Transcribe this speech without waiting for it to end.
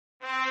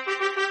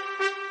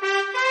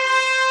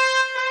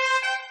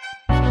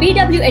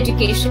BW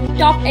Education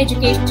Top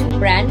Education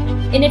brand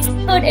in its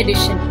third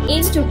edition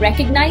aims to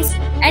recognize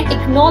and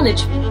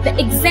acknowledge the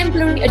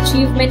exemplary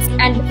achievements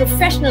and the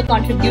professional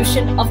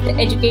contribution of the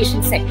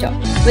education sector.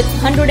 With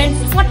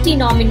 140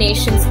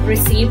 nominations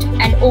received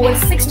and over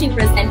 60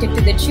 presented to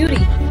the jury,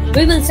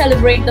 we will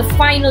celebrate the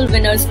final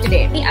winners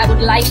today. I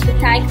would like to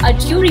thank our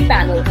jury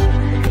panel.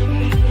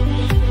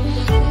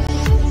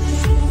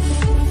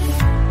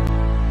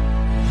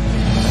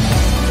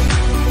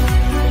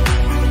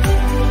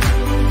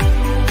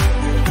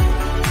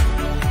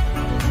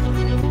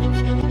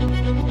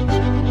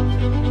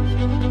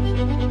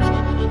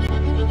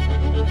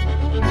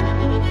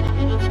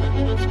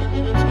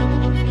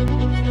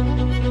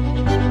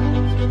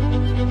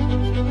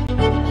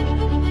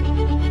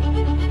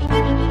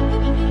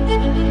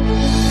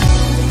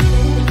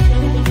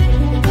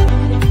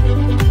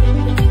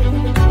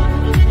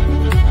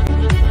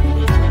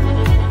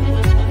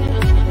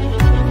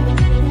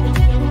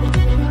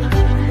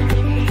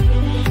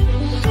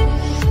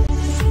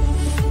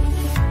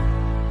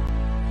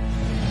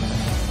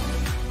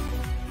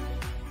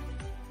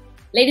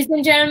 Ladies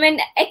and gentlemen,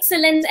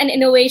 excellence and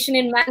innovation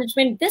in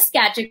management. This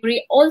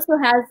category also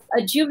has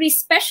a jury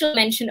special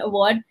mention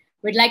award.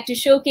 We'd like to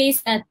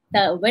showcase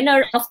the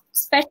winner of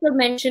special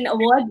mention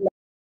award.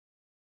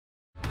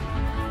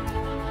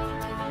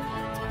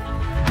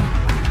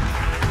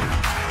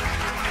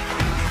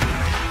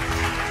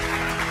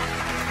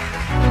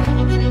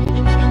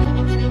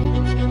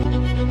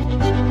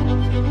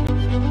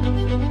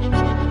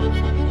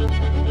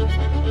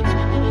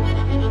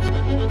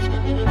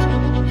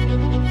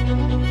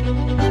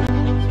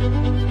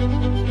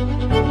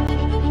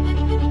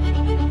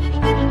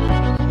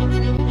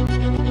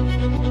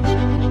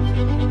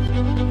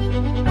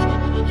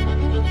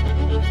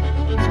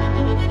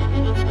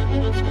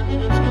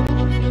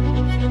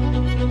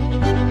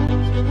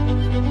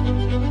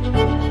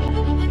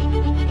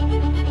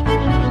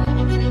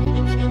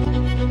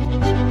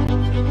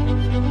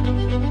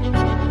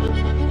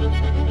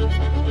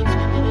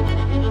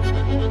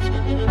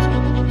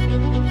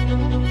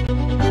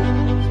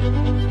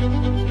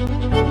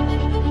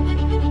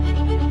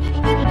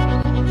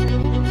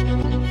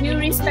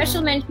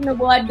 Special mention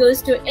award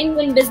goes to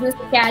Indian Business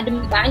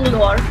Academy,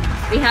 Bangalore.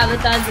 We have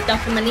with us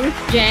Dr.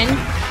 Manish Jain.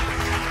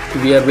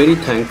 We are very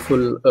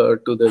thankful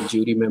to the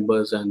jury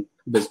members and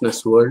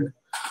business world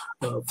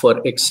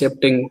for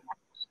accepting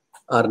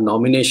our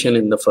nomination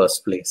in the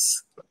first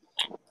place.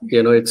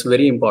 You know, it's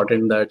very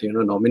important that,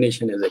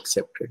 nomination is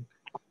accepted.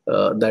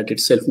 That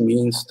itself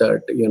means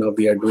that,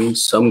 we are doing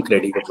some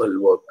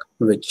credible work,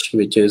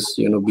 which is,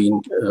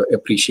 being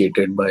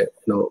appreciated by,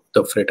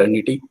 the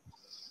fraternity.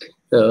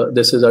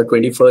 This is our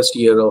 21st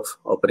year of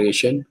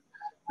operation,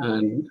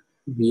 and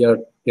we are,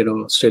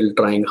 still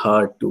trying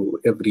hard to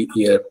every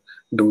year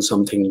do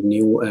something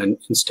new and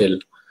instill,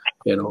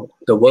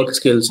 the work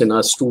skills in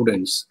our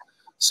students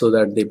so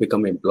that they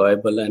become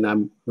employable. And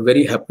I'm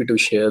very happy to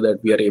share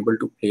that we are able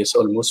to place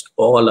almost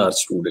all our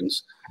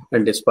students.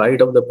 And despite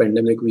of the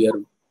pandemic, we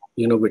are,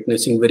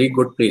 witnessing very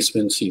good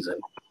placement season.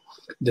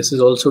 This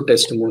is also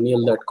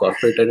testimonial that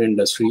corporate and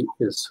industry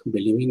is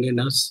believing in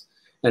us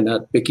and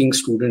are picking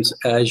students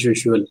as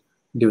usual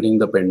during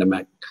the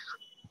pandemic.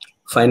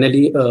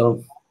 Finally,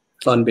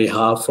 on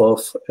behalf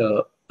of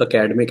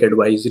Academic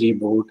Advisory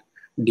Board,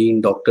 Dean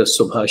Dr.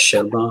 Subhash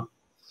Sharma,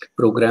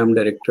 Program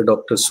Director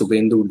Dr.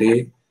 Subhendu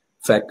Day,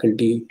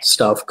 faculty,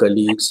 staff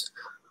colleagues,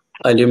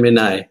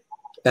 alumni,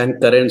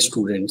 and current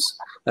students,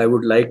 I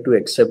would like to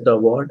accept the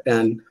award,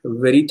 and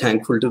very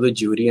thankful to the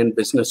jury and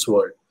business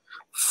world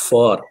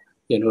for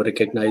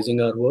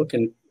recognizing our work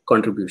and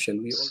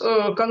contribution.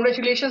 So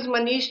congratulations,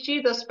 Manish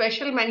ji. The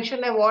special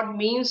mention award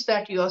means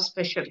that you are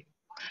special.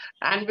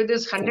 And with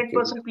this 100%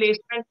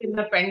 placement in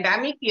the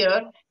pandemic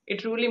year, it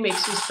truly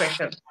makes you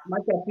special.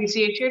 Much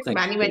appreciated.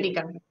 Many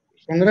congratulations.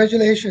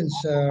 Congratulations,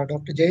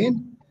 Dr.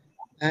 Jain,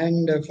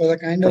 and for the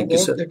kind of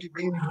work that you've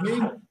been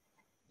doing.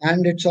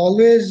 And it's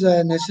always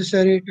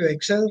necessary to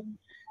excel,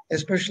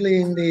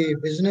 especially in the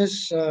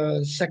business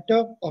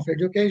sector of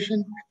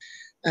education.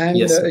 And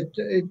yes,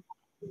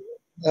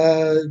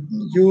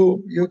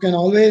 you can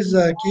always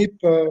keep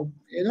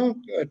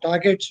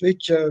targets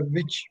which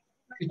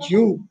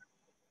you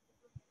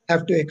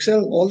have to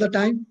excel all the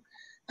time,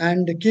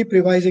 and keep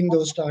revising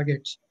those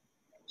targets.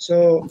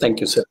 So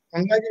thank you, sir.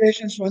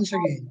 Congratulations once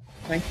again.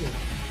 Thank you.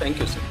 Thank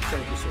you, sir.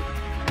 Thank you, sir.